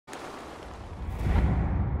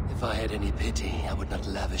If I had any pity, I would not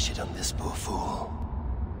lavish it on this poor fool.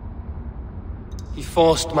 He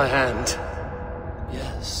forced my hand.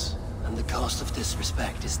 Yes, and the cost of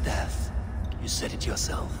disrespect is death. You said it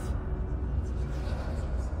yourself.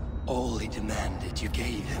 All he demanded, you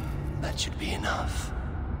gave him. That should be enough.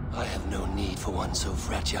 I have no need for one so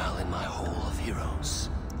fragile in my hall of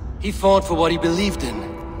heroes. He fought for what he believed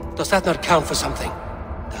in. Does that not count for something?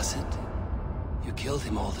 Does it? You killed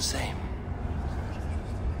him all the same.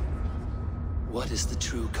 What is the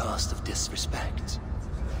true cost of disrespect?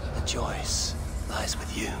 The choice lies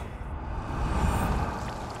with you.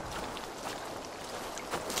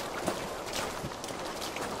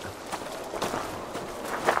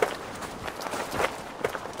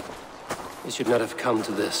 You should not have come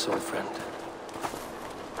to this, old friend.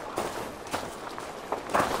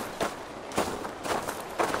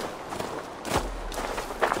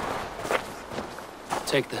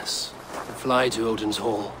 Take this, and fly to Odin's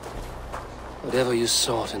Hall. Whatever you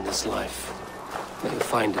sought in this life, may you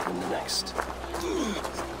find it in the next.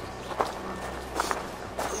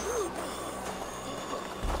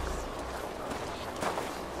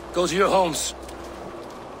 Go to your homes.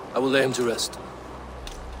 I will lay him to rest.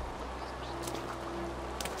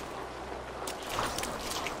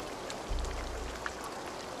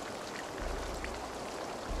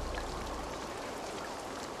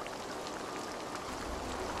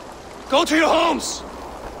 Go to your homes!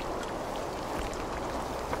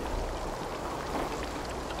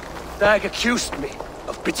 Dag accused me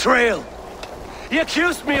of betrayal. He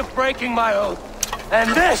accused me of breaking my oath. And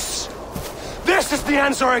this is the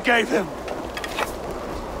answer I gave him.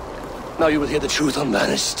 Now you will hear the truth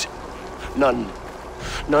unbanished. None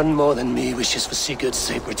more than me wishes for Sigurd's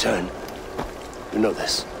safe return. You know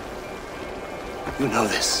this. You know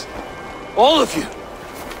this. All of you.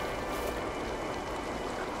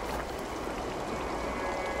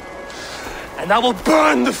 And I will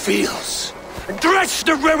burn the fields and dredge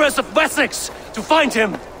the rivers of Wessex to find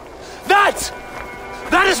him. That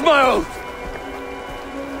is my oath.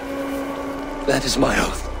 That is my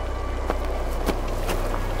oath.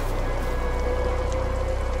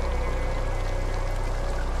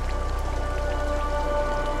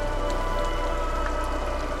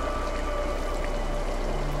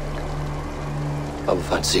 I will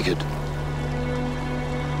find Sigurd.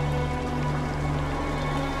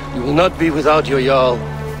 You will not be without your Jarl,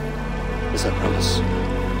 as I promise.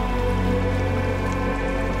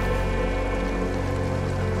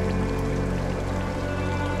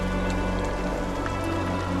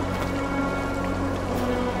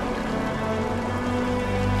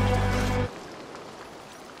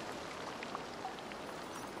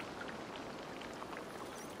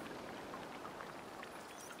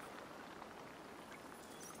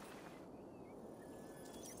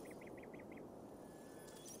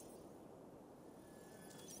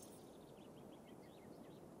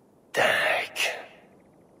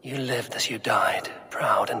 You lived as you died,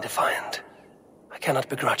 proud and defiant. I cannot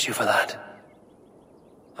begrudge you for that.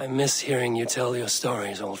 I miss hearing you tell your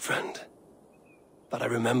stories, old friend. But I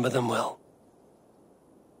remember them well.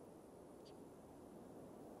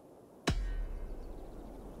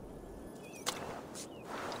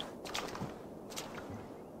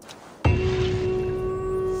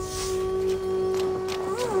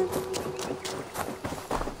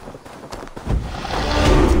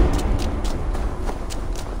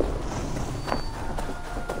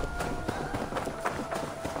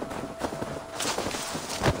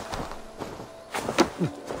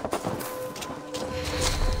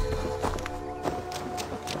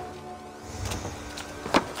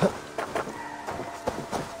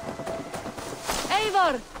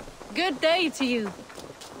 Eivor! Good day to you.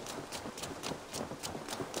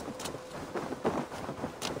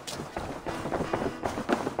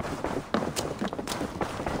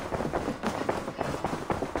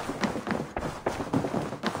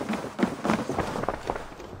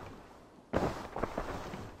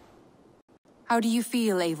 How do you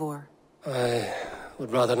feel, Eivor? I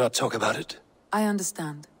would rather not talk about it. I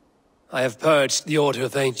understand. I have purged the Order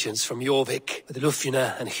of Ancients from Jorvik with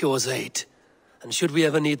Lufjuna and Hjor's aid. And should we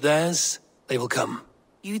ever need theirs, they will come.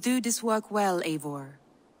 You do this work well, Eivor.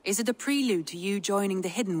 Is it a prelude to you joining the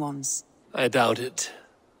Hidden Ones? I doubt it.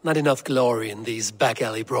 Not enough glory in these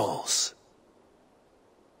back-alley brawls.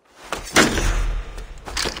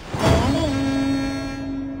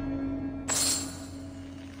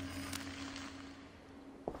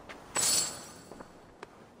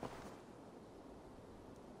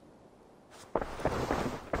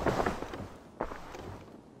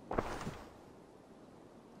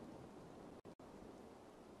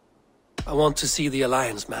 I want to see the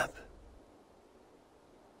Alliance map.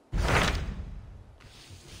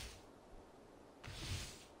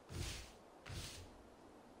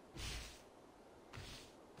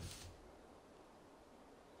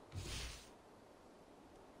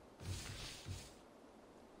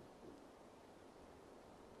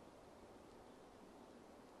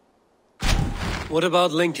 What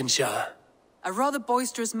about Lincolnshire? A rather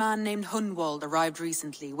boisterous man named Hunwald arrived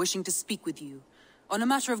recently, wishing to speak with you. On a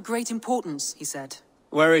matter of great importance, he said.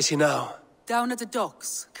 Where is he now? Down at the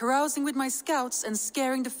docks, carousing with my scouts and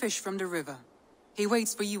scaring the fish from the river. He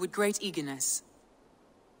waits for you with great eagerness.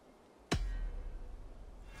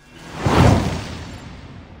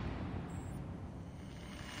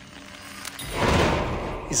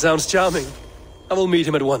 He sounds charming. I will meet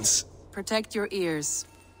him at once. Protect your ears.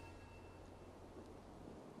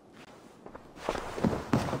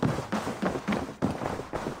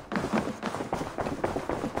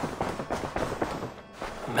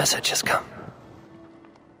 A message has come.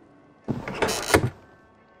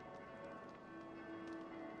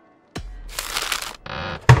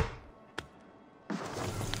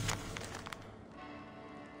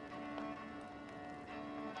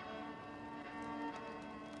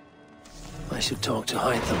 I should talk to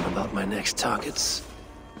Hytham about my next targets.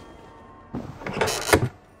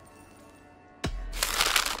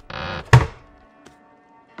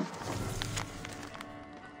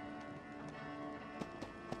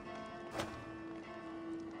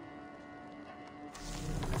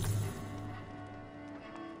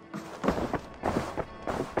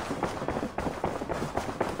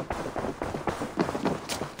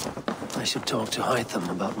 I should talk to Hytham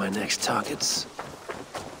about my next targets.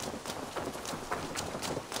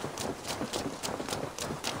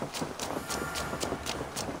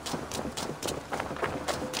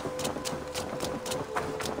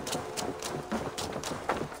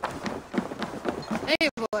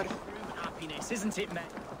 Eivor. Happiness, isn't it, mate?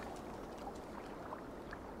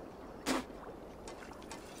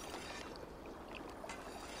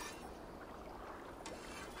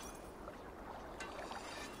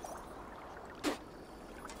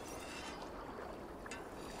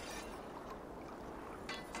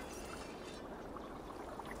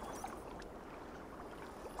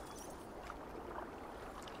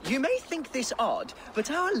 You may think this odd,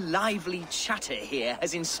 but our lively chatter here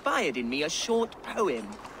has inspired in me a short poem.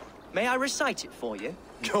 May I recite it for you?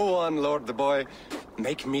 Go on, Lord the Boy.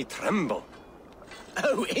 Make me tremble.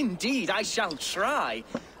 Oh, indeed, I shall try.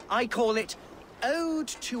 I call it Ode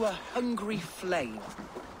to a Hungry Flame.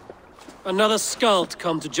 Another skald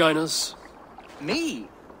come to join us. Me?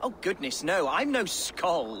 Oh, goodness, no, I'm no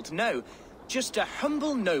skald, no. Just a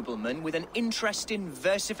humble nobleman with an interest in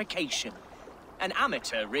versification. An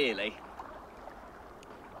amateur, really.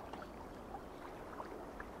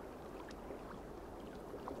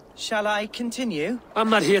 Shall I continue? I'm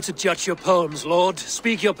not here to judge your poems, Lord.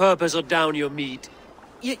 Speak your purpose or down your meat.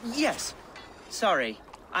 Yes. Sorry.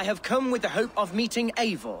 I have come with the hope of meeting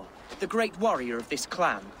Eivor, the great warrior of this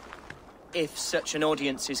clan. If such an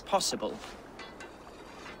audience is possible.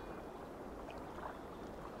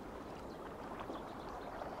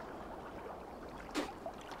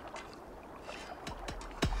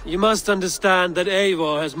 You must understand that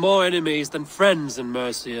Eivor has more enemies than friends in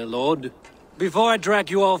Mercia, Lord. Before I drag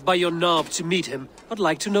you off by your knob to meet him, I'd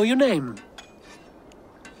like to know your name.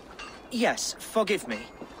 Yes, forgive me.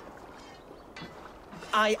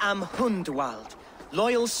 I am Hundwald,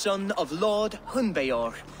 loyal son of Lord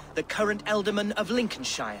Hunbeor, the current alderman of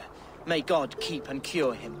Lincolnshire. May God keep and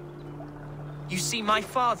cure him. You see, my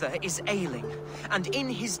father is ailing, and in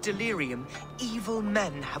his delirium, evil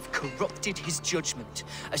men have corrupted his judgment.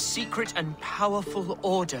 A secret and powerful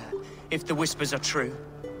order, if the whispers are true.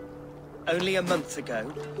 Only a month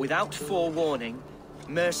ago, without forewarning,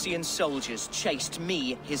 Mercian soldiers chased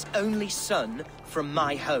me, his only son, from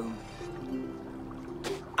my home.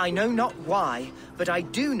 I know not why, but I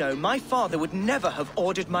do know my father would never have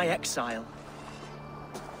ordered my exile.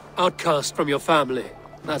 Outcast from your family.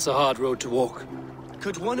 That's a hard road to walk.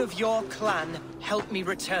 Could one of your clan help me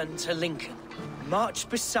return to Lincoln? March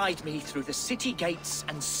beside me through the city gates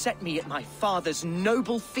and set me at my father's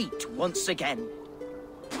noble feet once again.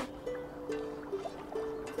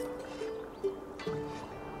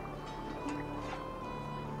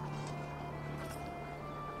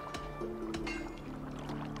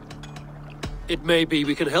 It may be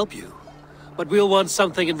we can help you, but we'll want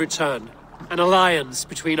something in return. An alliance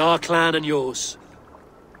between our clan and yours.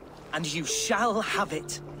 And you shall have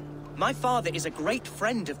it. My father is a great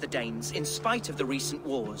friend of the Danes, in spite of the recent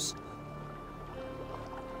wars.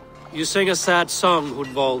 You sing a sad song,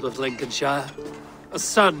 Hunwald of Lincolnshire. A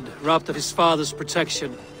son robbed of his father's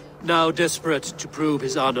protection, now desperate to prove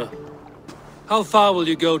his honor. How far will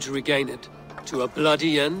you go to regain it? To a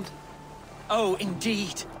bloody end? Oh,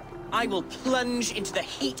 indeed. I will plunge into the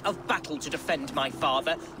heat of battle to defend my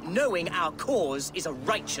father, knowing our cause is a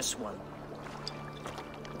righteous one.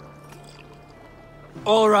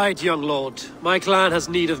 All right, young lord. My clan has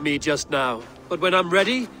need of me just now. But when I'm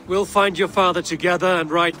ready, we'll find your father together and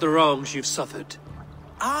right the wrongs you've suffered.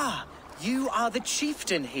 Ah, you are the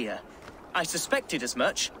chieftain here. I suspected as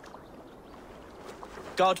much.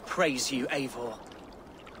 God praise you, Eivor.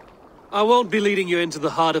 I won't be leading you into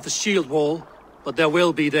the heart of the shield wall, but there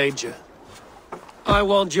will be danger. I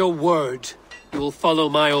want your word. You will follow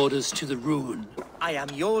my orders to the ruin. I am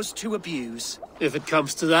yours to abuse. If it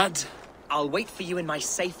comes to that. I'll wait for you in my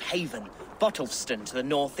safe haven, Bottleston to the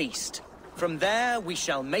northeast. From there, we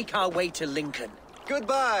shall make our way to Lincoln.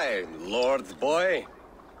 Goodbye, Lord's boy.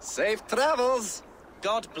 Safe travels.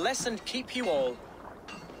 God bless and keep you all.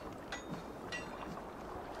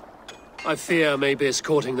 I fear I may be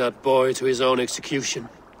escorting that boy to his own execution.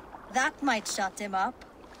 That might shut him up.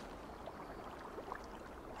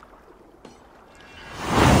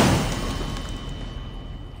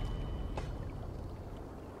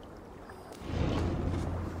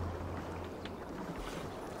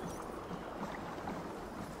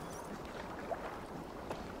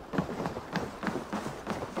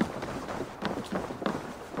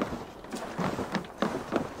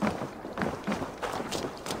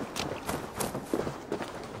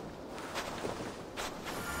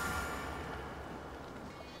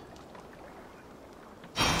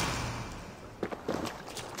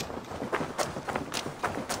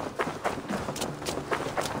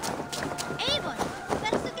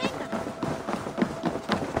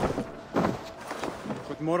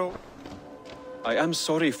 Moro, I am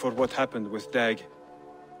sorry for what happened with Dag.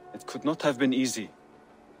 It could not have been easy.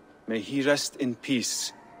 May he rest in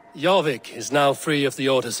peace. Jorvik is now free of the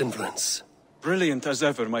Order's influence. Brilliant as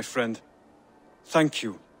ever, my friend. Thank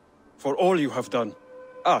you for all you have done.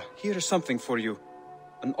 Ah, here is something for you.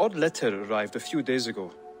 An odd letter arrived a few days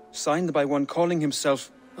ago, signed by one calling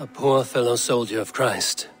himself... A poor fellow soldier of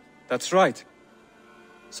Christ. That's right.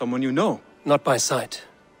 Someone you know. Not by sight.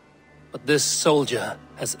 But this soldier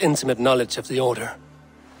has intimate knowledge of the Order.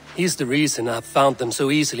 He's the reason I've found them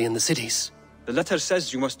so easily in the cities. The letter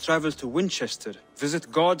says you must travel to Winchester,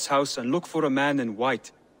 visit God's house and look for a man in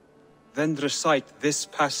white. Then recite this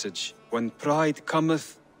passage. When pride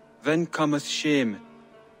cometh, then cometh shame.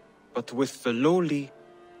 But with the lowly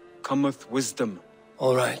cometh wisdom.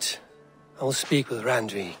 All right. I will speak with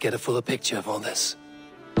Randvi, get a fuller picture of all this.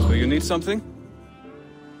 So you need something?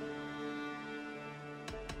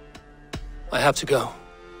 I have to go.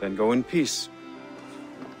 Then go in peace.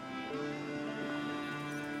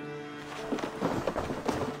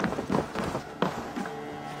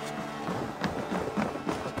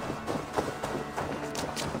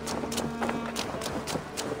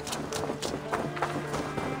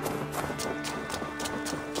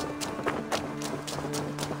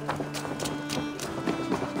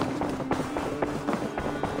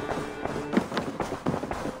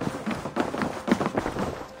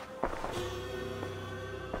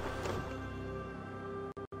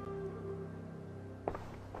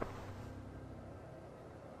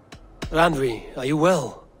 Randvi, are you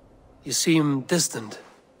well? You seem distant.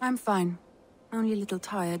 I'm fine. Only a little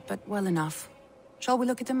tired, but well enough. Shall we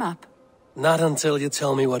look at the map? Not until you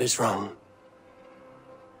tell me what is wrong.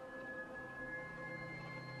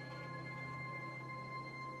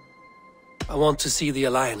 I want to see the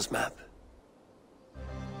Alliance map.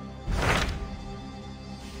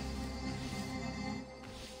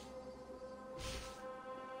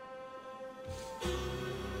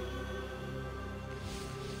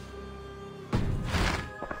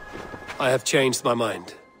 I have changed my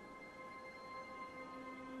mind.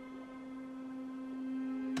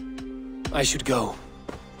 I should go.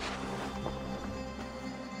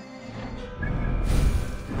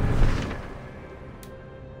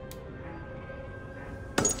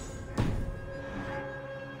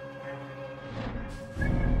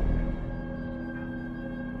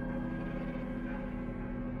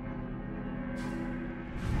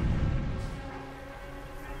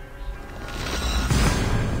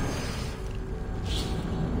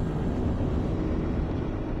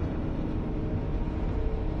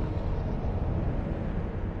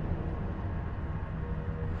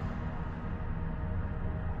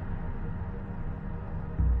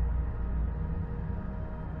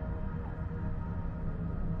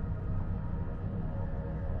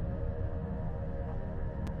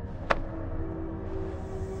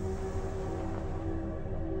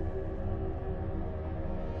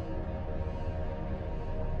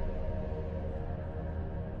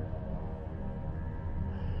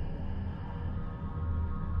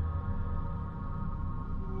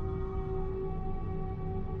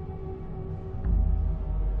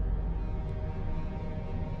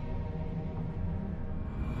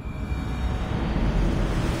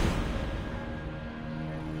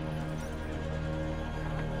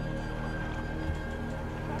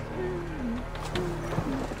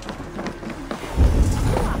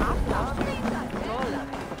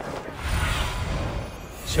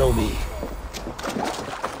 Show me.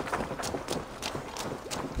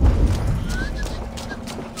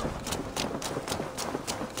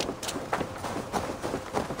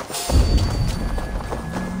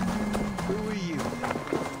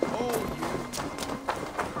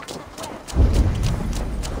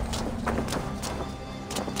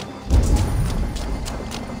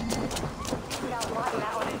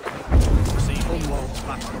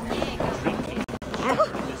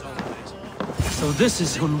 So this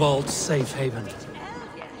is Hunwald's safe haven.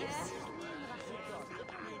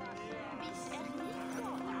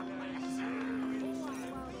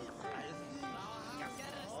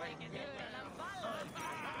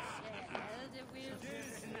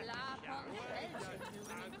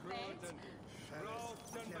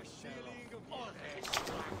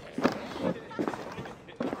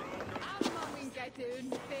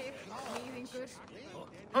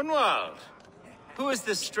 Hunwald, who is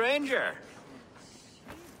this stranger?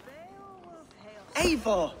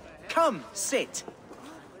 Eivor, come, sit.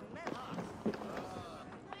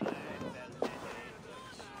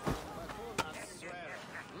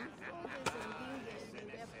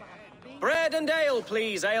 Bread and ale,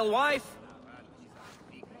 please, alewife.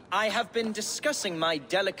 I have been discussing my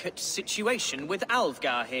delicate situation with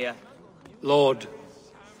Alfgar here. Lord.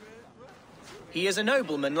 He is a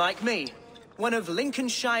nobleman like me, one of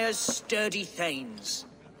Lincolnshire's sturdy thanes.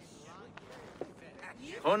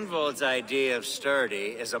 Hunwald's idea of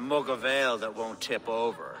sturdy is a mug of ale that won't tip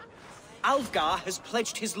over. Alfgar has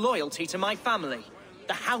pledged his loyalty to my family,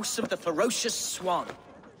 the House of the Ferocious Swan.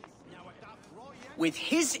 With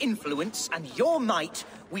his influence and your might,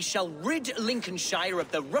 we shall rid Lincolnshire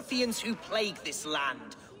of the ruffians who plague this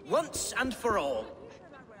land, once and for all.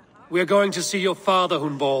 We're going to see your father,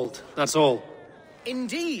 Hunwald. That's all.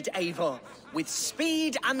 Indeed, Eivor. With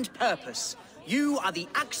speed and purpose. You are the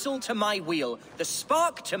axle to my wheel, the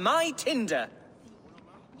spark to my tinder.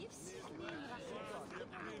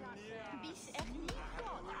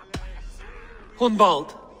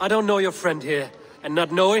 Hunwald, I don't know your friend here, and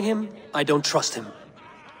not knowing him, I don't trust him.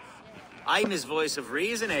 I'm his voice of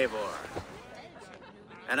reason, Eivor.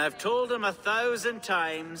 And I've told him 1,000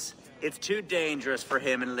 times it's too dangerous for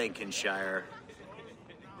him in Lincolnshire.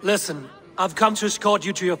 Listen, I've come to escort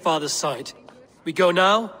you to your father's side. We go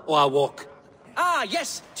now, or I walk. Ah,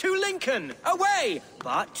 yes, to Lincoln! Away!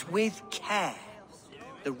 But with care.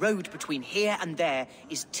 The road between here and there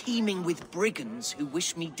is teeming with brigands who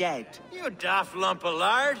wish me dead. You daft lump of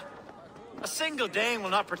lard! A single Dane will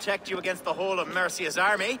not protect you against the whole of Mercia's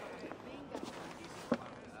army.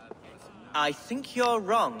 I think you're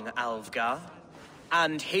wrong, Alfgar.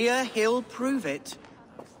 And here he'll prove it.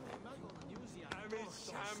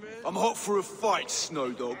 I'm hot for a fight,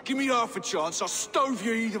 Snowdog. Give me half a chance, I'll stove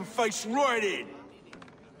your heathen face right in.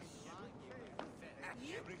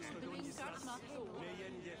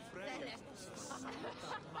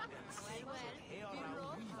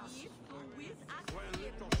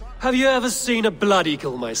 Have you ever seen a blood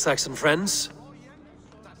eagle, my Saxon friends?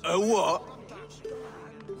 A what?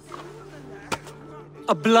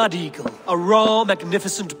 A blood eagle. A raw,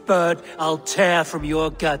 magnificent bird I'll tear from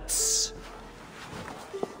your guts.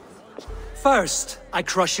 First, I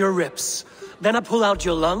crush your ribs. Then I pull out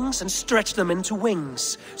your lungs and stretch them into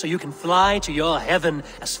wings, so you can fly to your heaven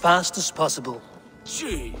as fast as possible.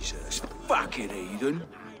 Jesus fucking heathen.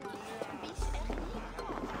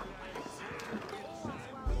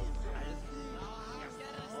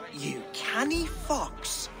 You canny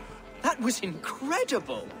fox. That was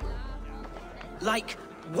incredible. Like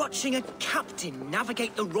watching a captain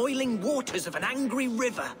navigate the roiling waters of an angry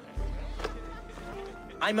river.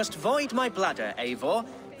 I must void my bladder, Eivor.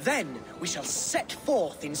 Then we shall set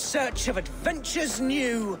forth in search of adventures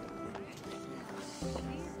new.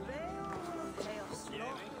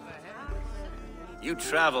 You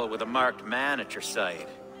travel with a marked man at your side.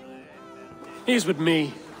 He's with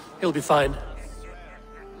me. He'll be fine.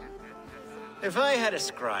 If I had a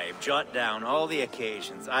scribe jot down all the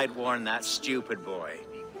occasions I'd warn that stupid boy,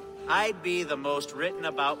 I'd be the most written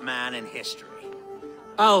about man in history.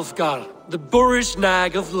 Alfgar, the boorish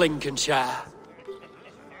nag of Lincolnshire.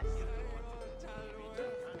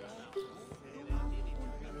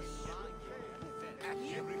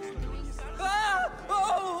 Ah!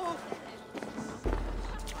 Oh!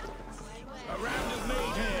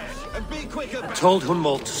 I told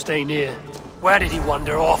Hunwald to stay near. Where did he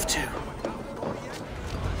wander off to?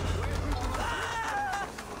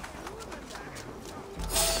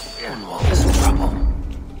 Hunwald is in trouble.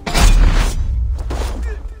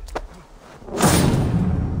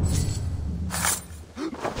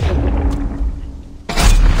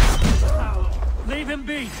 Leave him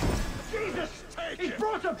be! Jesus, take He's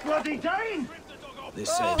brought a bloody Dane! They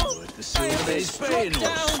said you were the silver Spain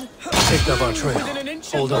was. Picked up our trail.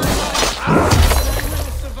 Hold on. I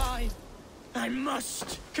will survive. I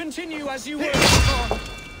must continue as you were before.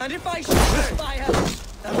 And if I should expire,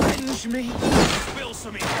 avenge me. Spill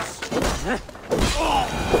some ink.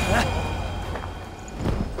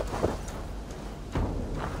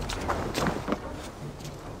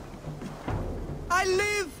 I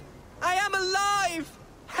live! I am alive!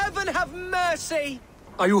 Heaven have mercy!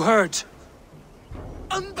 Are you hurt?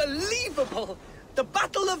 Unbelievable! The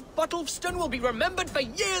Battle of Bottlefston will be remembered for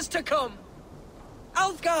years to come!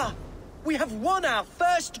 Alfgar! We have won our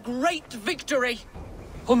first great victory!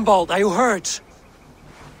 Humboldt, are you hurt?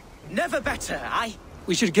 Never better,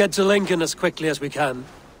 We should get to Lincoln as quickly as we can.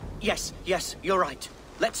 Yes, you're right.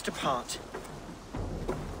 Let's depart.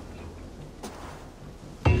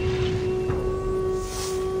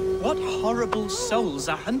 What horrible souls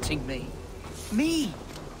are hunting me? Me,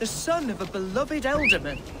 the son of a beloved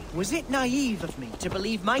ealdorman. Was it naive of me to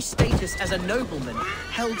believe my status as a nobleman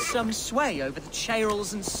held some sway over the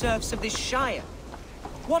ceorls and serfs of this shire?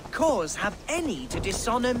 What cause have any to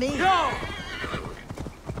dishonor me? No!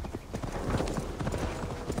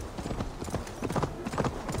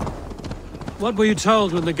 What were you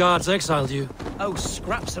told when the guards exiled you? Oh,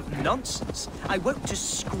 scraps of nonsense. I woke to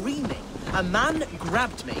screaming. A man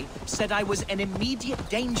grabbed me, said I was an immediate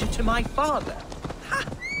danger to my father. Ha!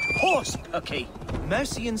 Horse pucky!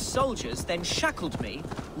 Mercian soldiers then shackled me,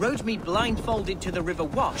 rode me blindfolded to the River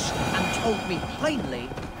Wash, and told me plainly,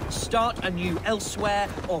 start anew elsewhere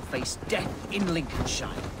or face death in Lincolnshire.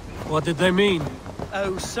 What did they mean?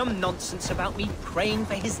 Oh, some nonsense about me praying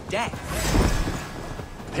for his death.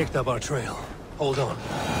 Picked up our trail. Hold on.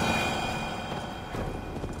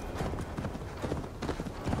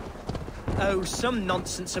 Oh, some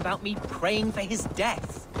nonsense about me praying for his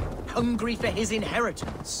death. Hungry for his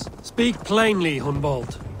inheritance. Speak plainly,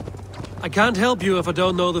 Humboldt. I can't help you if I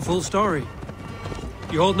don't know the full story.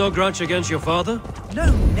 You hold no grudge against your father?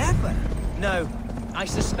 No, never. No, I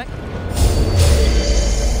suspect...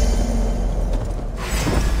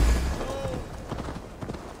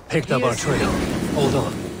 Picked up our trail. Hold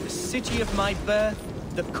on. The city of my birth,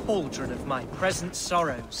 the cauldron of my present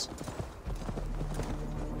sorrows.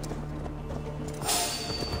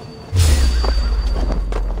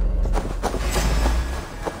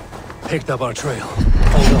 Picked up our trail.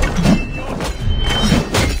 Hold on.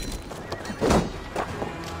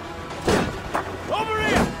 Over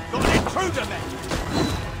here! Got an intruder, man!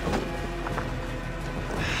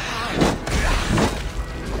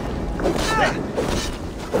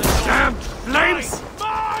 Damn flames!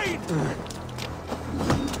 Mine!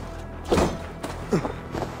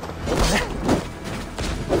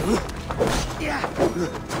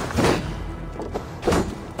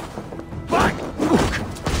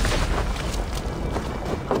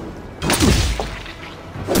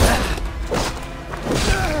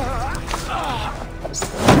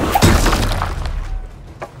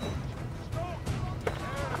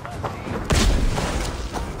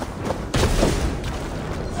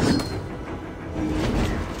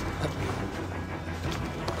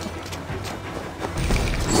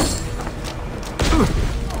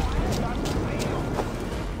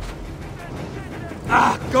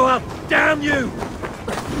 Go up! Damn you!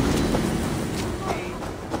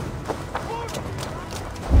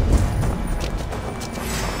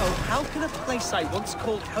 Oh, how can a place I once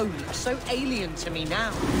called home look so alien to me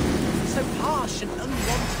now? So harsh and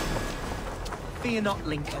unwanted. Fear not,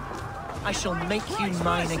 Lincoln. I shall make you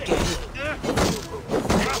mine again.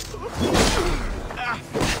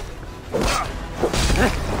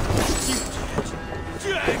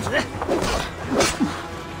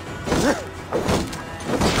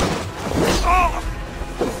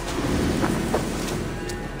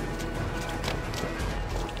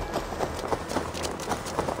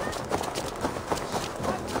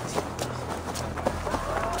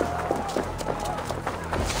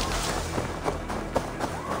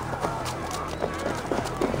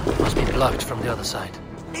 Must be blocked from the other side.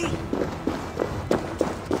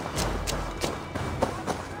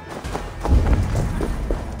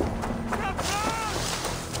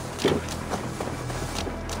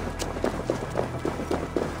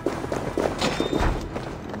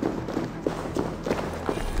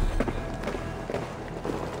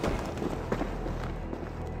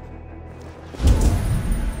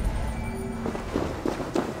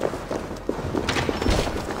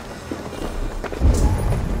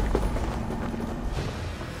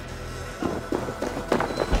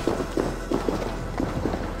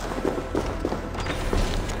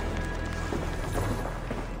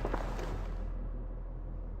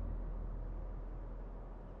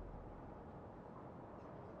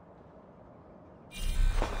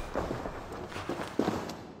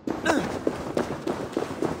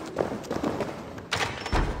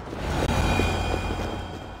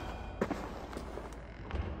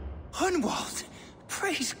 Hunwald!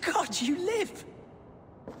 Praise God you live!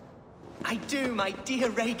 I do, my dear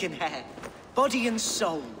Ragnar. Body and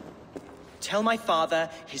soul. Tell my father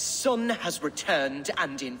his son has returned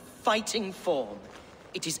and in fighting form.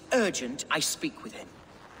 It is urgent I speak with him.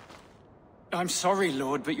 I'm sorry,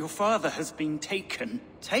 Lord, but your father has been taken.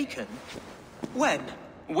 Taken? When?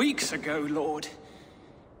 Weeks ago, Lord.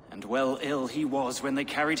 And well ill he was when they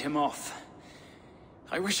carried him off.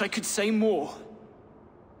 I wish I could say more.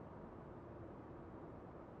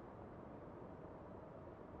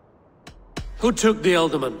 Who took the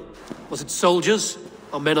Elderman? Was it soldiers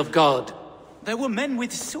or men of God? There were men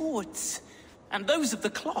with swords, and those of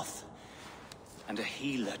the cloth. And a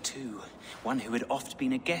healer, too. One who had oft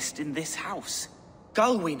been a guest in this house.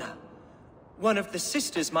 Galwina. One of the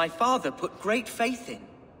sisters my father put great faith in.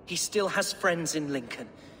 He still has friends in Lincoln.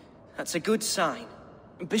 That's a good sign.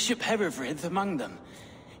 Bishop Herefrith among them.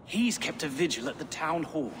 He's kept a vigil at the town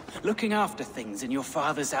hall, looking after things in your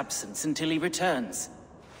father's absence until he returns.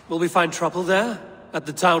 Will we find trouble there? At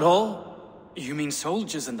the town hall? You mean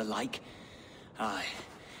soldiers and the like? Aye.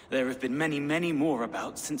 There have been many, many more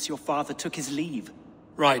about since your father took his leave.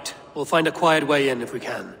 Right. We'll find a quiet way in if we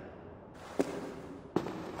can.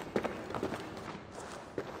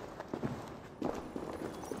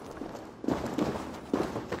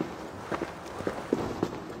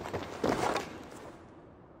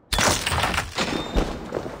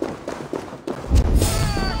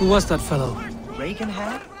 Who was that fellow?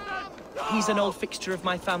 Ragnar? He's an old fixture of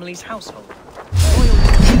my family's household.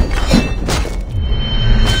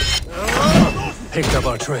 Picked up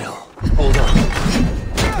our trail. Hold on.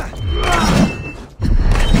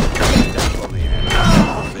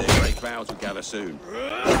 The great crowds will gather soon.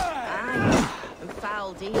 Aye, and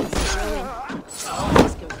foul deeds brewing.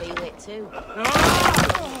 Soldiers can feel it too.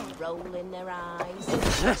 Rolling their eyes.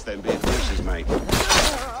 That's them being horses, mate.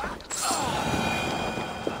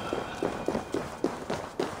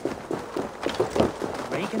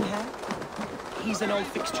 Ragnar? He's an old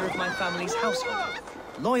fixture of my family's household.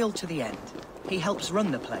 Loyal to the end. He helps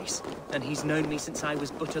run the place, and he's known me since I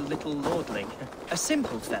was but a little lordling. A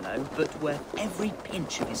simple fellow, but worth every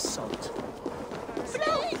pinch of his salt.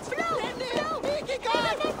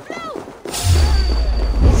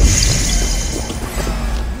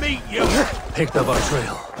 Meet you! Picked up our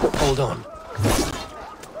trail. Hold on.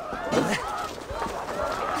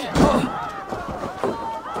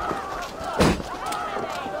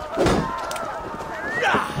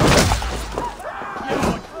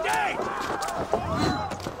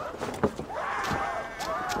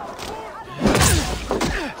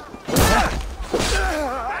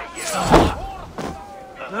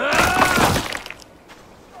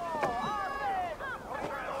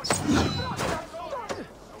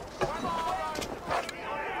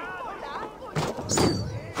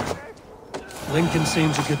 Lincoln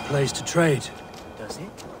seems a good place to trade. Does it?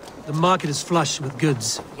 The market is flush with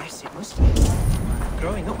goods. Yes, it must be.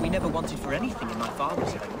 Growing up, we never wanted for anything in my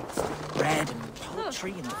father's home. Bread and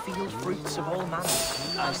poultry and field fruits of all manner.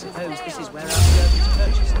 I suppose this is where our servants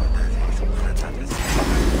purchased them.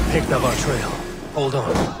 Picked up our trail. Hold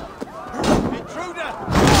on. Intruder!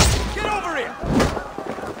 Get over here!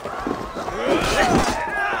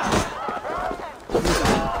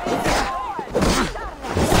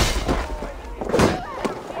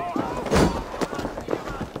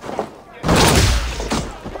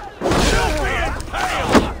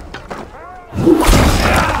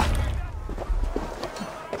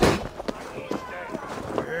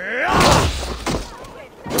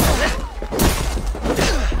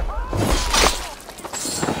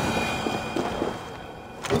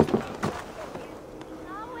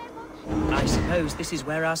 This is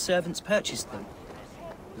where our servants purchased them.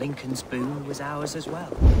 Lincoln's boon was ours as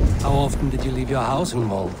well. How often did you leave your house,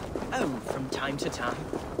 Hunwald? Oh, from time to time.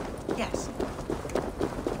 Yes.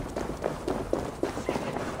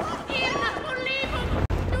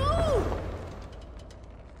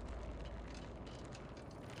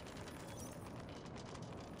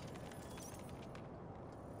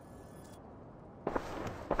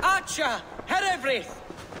 Archer! Herefrith!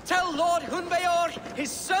 Tell Lord Hunbeor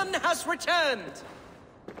his son has returned!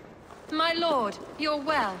 My lord, you're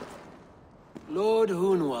well. Lord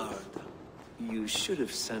Hunwald, you should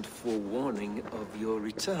have sent forewarning of your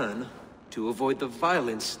return to avoid the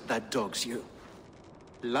violence that dogs you.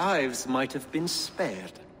 Lives might have been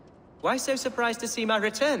spared. Why so surprised to see my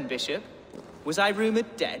return, Bishop? Was I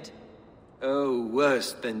rumored dead? Oh,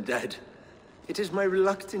 worse than dead. It is my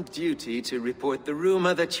reluctant duty to report the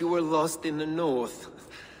rumor that you were lost in the north,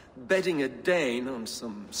 bedding a Dane on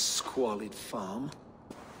some squalid farm.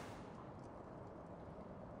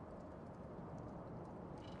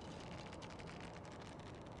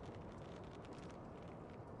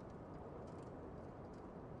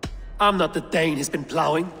 I'm not the Dane who's been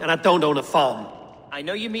ploughing, and I don't own a farm. I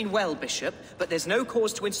know you mean well, Bishop, but there's no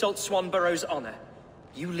cause to insult Swanborough's honor.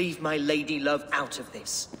 You leave my lady love out of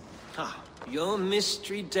this. Your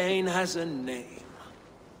mystery Dane has a name.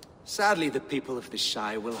 Sadly, the people of the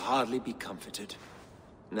Shire will hardly be comforted.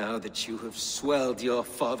 Now that you have swelled your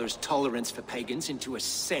father's tolerance for pagans into a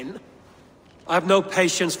sin. I've no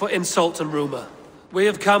patience for insult and rumor. We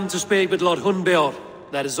have come to speak with Lord Hundbeor,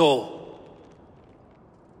 that is all.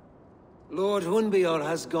 Lord Hundbeor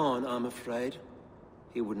has gone, I'm afraid.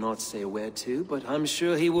 He would not say where to, but I'm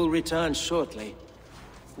sure he will return shortly.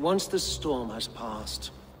 Once the storm has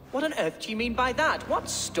passed. What on earth do you mean by that? What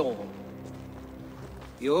storm?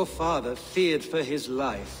 Your father feared for his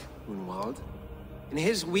life, Hunwald. In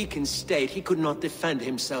his weakened state, he could not defend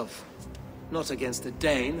himself. Not against the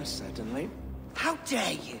Dane, certainly. How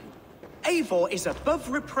dare you? Eivor is above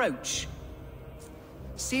reproach.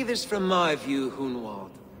 See this from my view,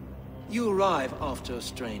 Hunwald. You arrive after a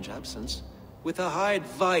strange absence, with a hired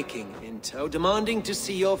Viking in tow, demanding to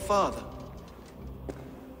see your father.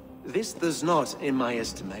 This does not, in my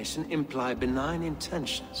estimation, imply benign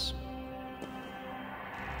intentions.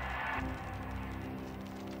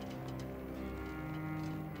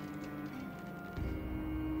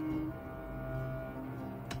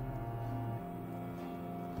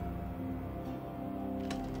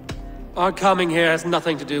 Our coming here has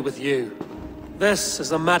nothing to do with you. This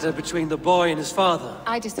is a matter between the boy and his father.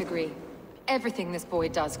 I disagree. Everything this boy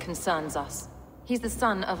does concerns us. He's the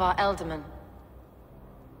son of our Elderman.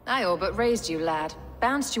 I all but raised you, lad.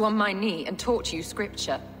 Bounced you on my knee and taught you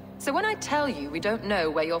scripture. So when I tell you we don't know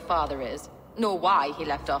where your father is, nor why he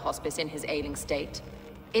left our hospice in his ailing state,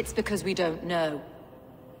 it's because we don't know.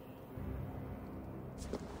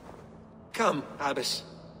 Come, Abbess.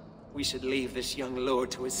 We should leave this young lord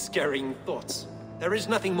to his scurrying thoughts. There is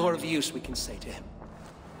nothing more of use we can say to him.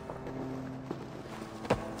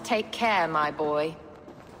 Take care, my boy.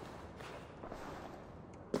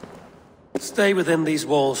 Stay within these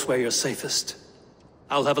walls where you're safest.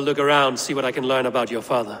 I'll have a look around, see what I can learn about your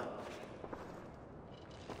father.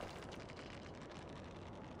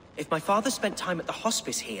 If my father spent time at the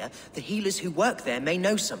hospice here, the healers who work there may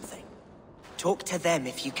know something. Talk to them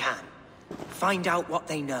if you can. Find out what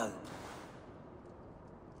they know.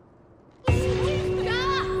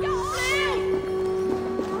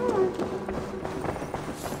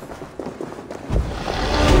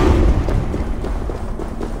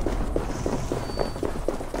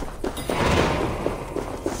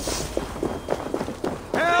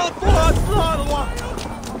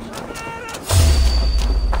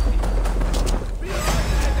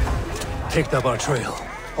 Picked up our trail.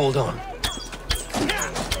 Hold on.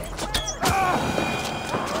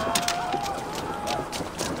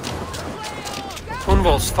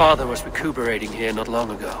 Hunwald's father was recuperating here not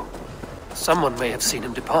long ago. Someone may have seen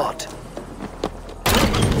him depart.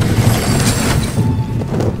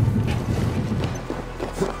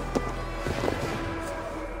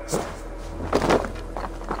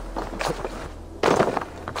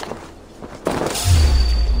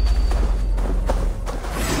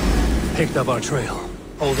 Picked up our trail.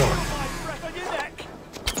 Hold on.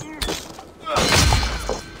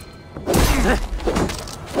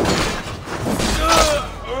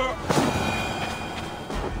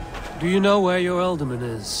 Do you know where your Elderman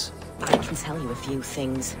is? I can tell you a few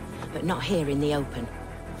things, but not here in the open.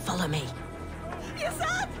 Follow me.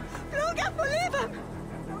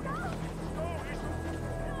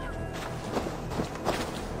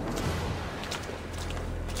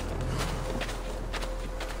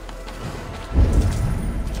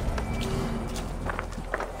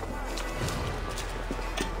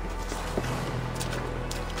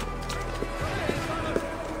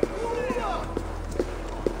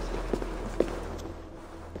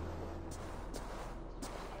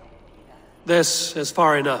 This is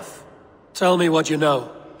far enough. Tell me what you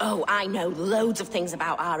know. Oh, I know loads of things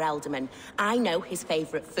about our Elderman. I know his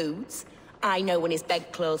favourite foods. I know when his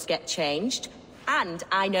bedclothes get changed. And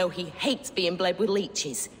I know he hates being bled with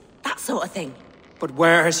leeches. That sort of thing. But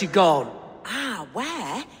where has he gone? Ah,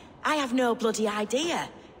 where? I have no bloody idea.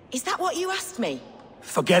 Is that what you asked me?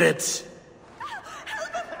 Forget it.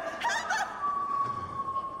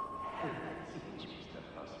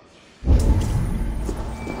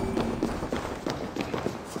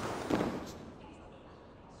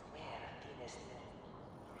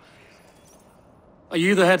 Are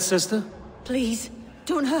you the head sister? Please,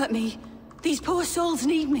 don't hurt me. These poor souls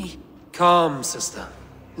need me. Calm, sister.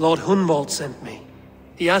 Lord Hunwald sent me.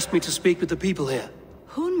 He asked me to speak with the people here.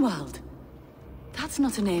 Hunwald? That's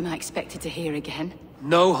not a name I expected to hear again.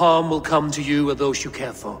 No harm will come to you or those you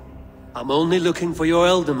care for. I'm only looking for your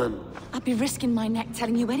Elderman. I'd be risking my neck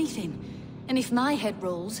telling you anything. And if my head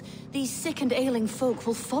rolls, these sick and ailing folk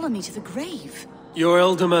will follow me to the grave. Your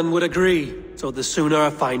Elderman would agree. So the sooner I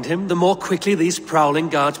find him, the more quickly these prowling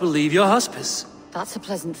guards will leave your hospice. That's a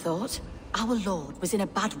pleasant thought. Our lord was in a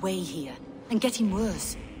bad way here, and getting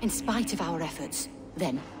worse, in spite of our efforts.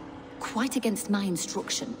 Then, quite against my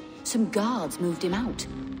instruction, some guards moved him out.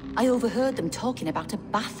 I overheard them talking about a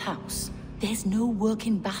bathhouse. There's no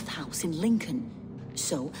working bathhouse in Lincoln.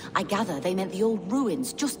 So, I gather they meant the old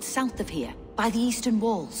ruins just south of here, by the eastern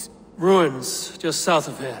walls. Ruins, just south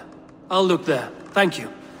of here. I'll look there. Thank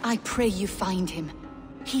you. I pray you find him.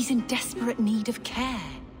 He's in desperate need of care.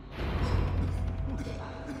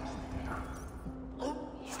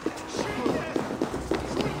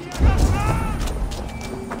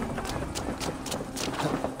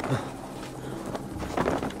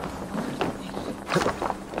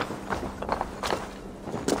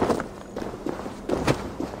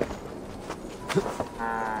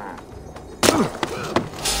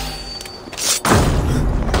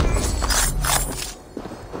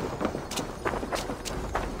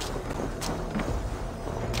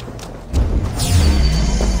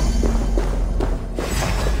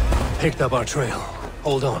 Picked up our trail.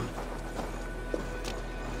 Hold on.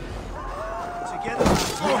 Together,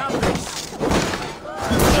 we have this.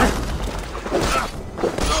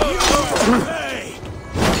 Hey!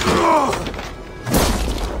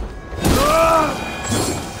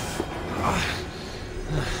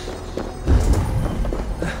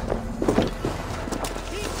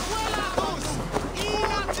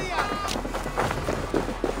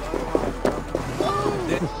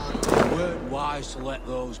 To let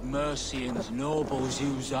those Mercians nobles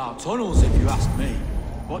use our tunnels, if you ask me.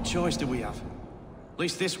 What choice do we have? At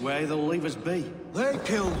least this way, they'll leave us be. They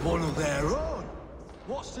killed one of their own.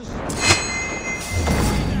 What's this?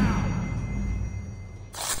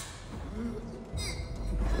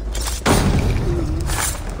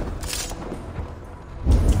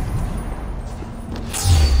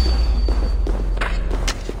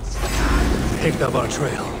 Picked up our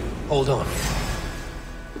trail. Hold on.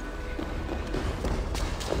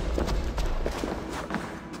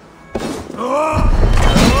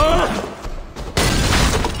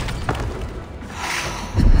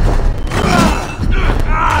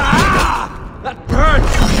 That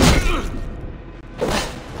burns!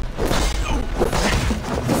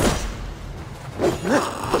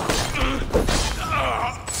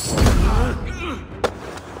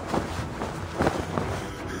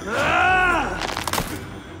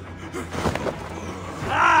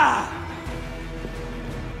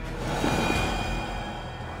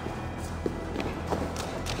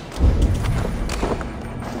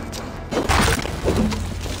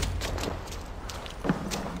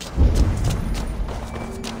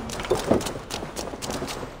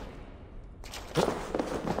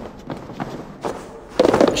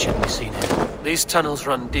 These tunnels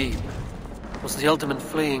run deep. Was the Alderman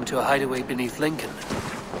fleeing to a hideaway beneath Lincoln?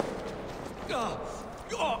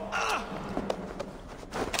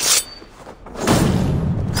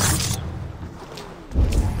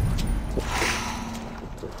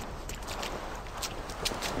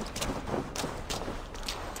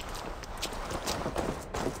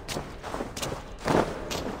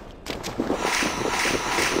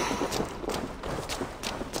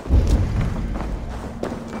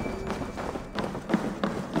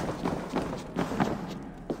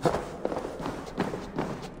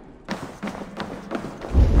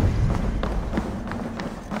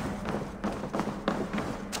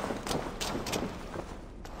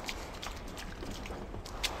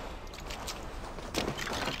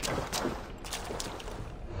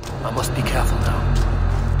 I must be careful now.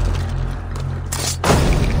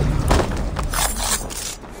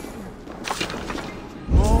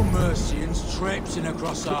 More Mercians traipsing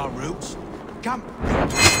across our routes. Come.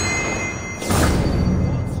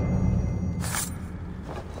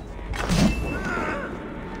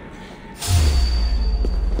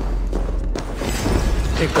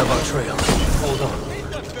 Picked up our trail. Hold on.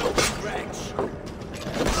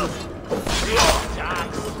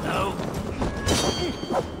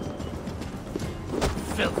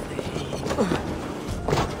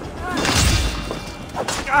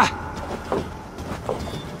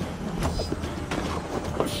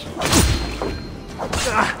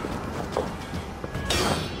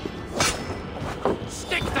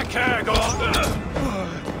 Stick the kerg on!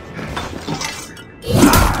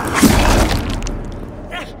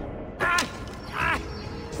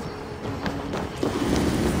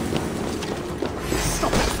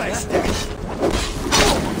 Stop it, face death!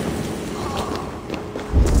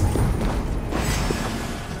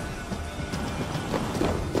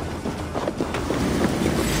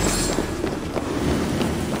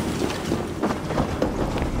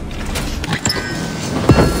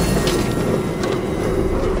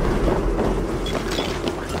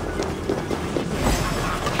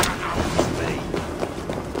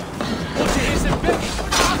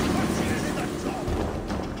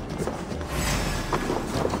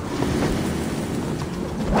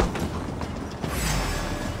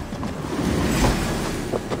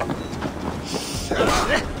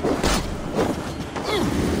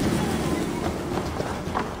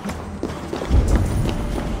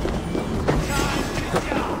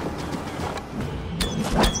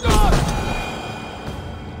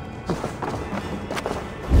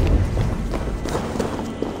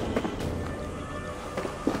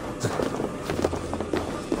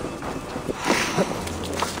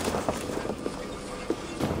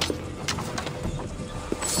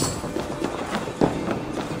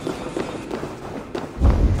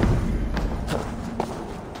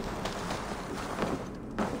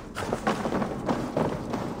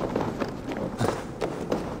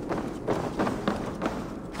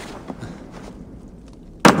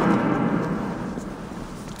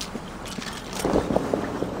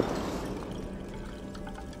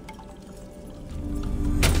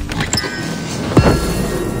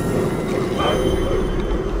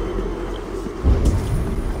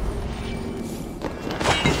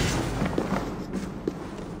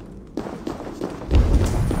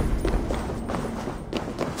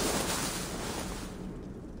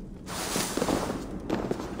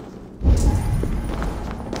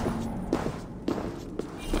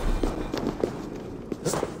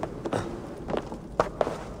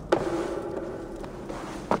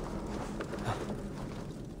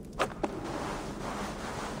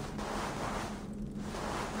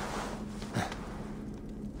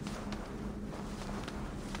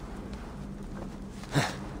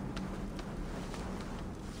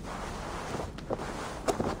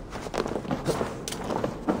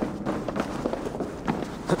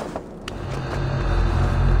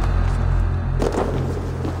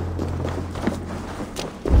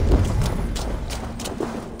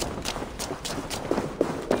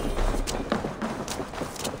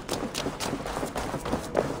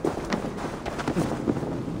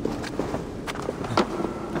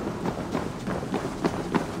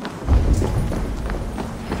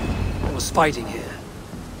 Fighting here.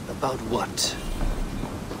 About what?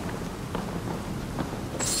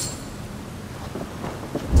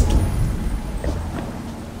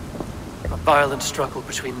 A violent struggle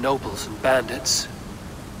between nobles and bandits.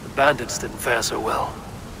 The bandits didn't fare so well.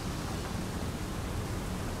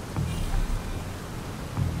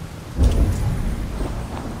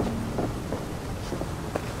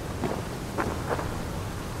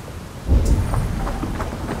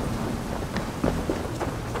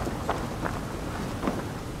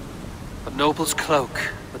 Noble's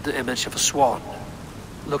cloak with the image of a swan.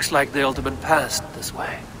 Looks like the alderman passed this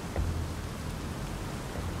way.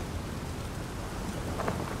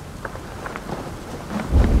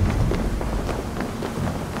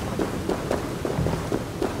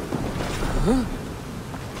 Huh?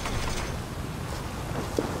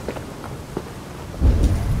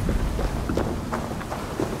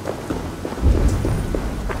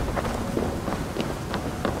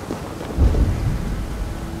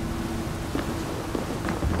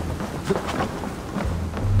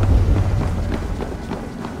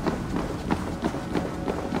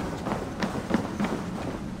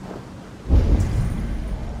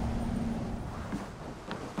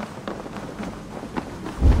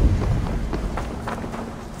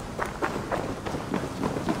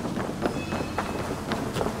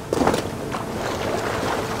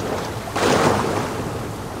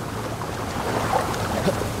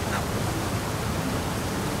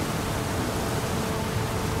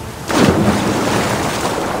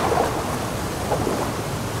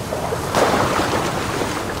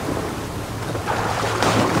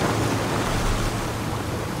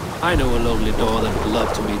 I know a lonely door that would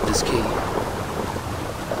love to meet this key.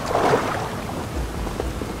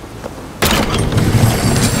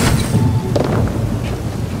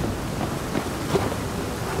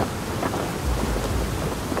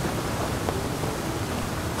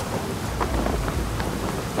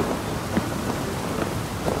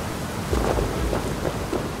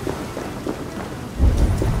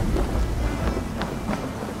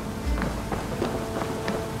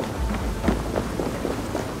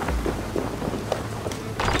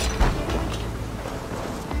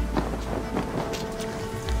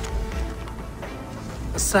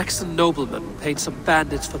 Saxon noblemen paid some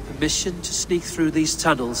bandits for permission to sneak through these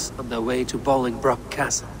tunnels on their way to Bolingbroke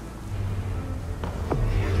Castle.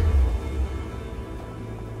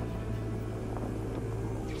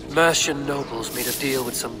 Mercian nobles made a deal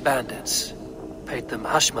with some bandits, paid them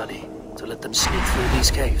hush money to let them sneak through these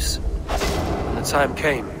caves. When the time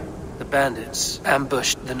came, the bandits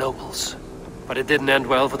ambushed the nobles. But it didn't end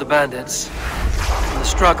well for the bandits. In the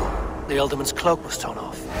struggle, the alderman's cloak was torn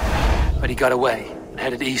off. But he got away and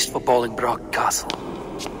headed east for Bolingbroke Castle.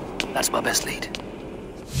 That's my best lead.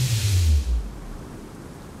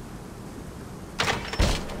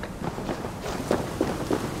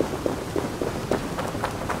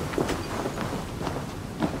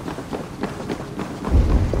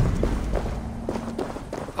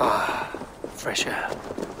 fresh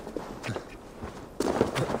air.